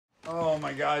Oh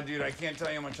my God, dude, I can't tell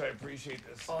you how much I appreciate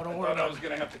this. Oh, don't I worry thought about I was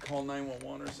gonna have to call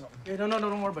 911 or something. Yeah, no,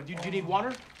 don't worry about it. Do you need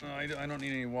water? No, I don't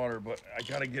need any water, but I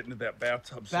gotta get into that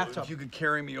bathtub. So Bathtub. if you could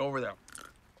carry me over there.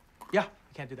 Yeah,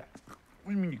 I can't do that. What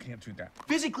do you mean you can't do that?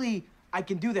 Physically, I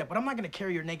can do that, but I'm not gonna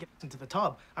carry your naked into the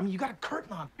tub. I mean, you got a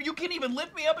curtain on. You can't even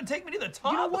lift me up and take me to the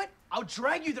tub? You know what? I'll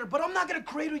drag you there, but I'm not gonna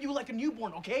cradle you like a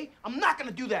newborn, okay? I'm not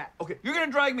gonna do that. Okay, you're gonna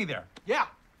drag me there. Yeah.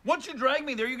 Once you drag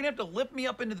me there, you're gonna have to lift me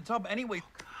up into the tub anyway.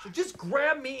 So just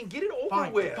grab me and get it over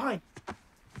with. Fine.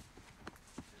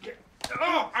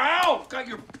 Oh, ow! God,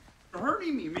 you're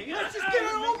hurting me, man. Let's just get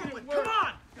it over with. Come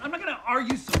on. I'm not gonna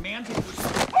argue semantics with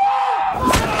you.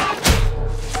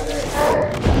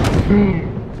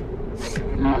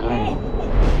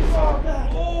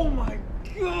 Oh my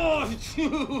God,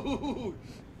 dude!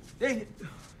 Hey, did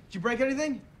you break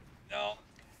anything? No.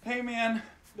 Hey, man.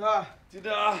 Uh,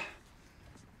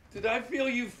 Did I feel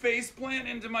you faceplant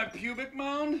into my pubic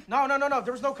mound? No.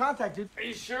 There was no contact, dude. Are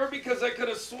you sure? Because I could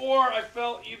have swore I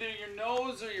felt either your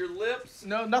nose or your lips.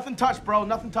 No, nothing touched, bro.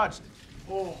 Nothing touched.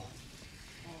 Oh.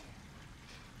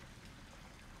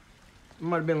 It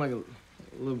might have been like a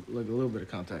little bit of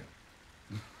contact.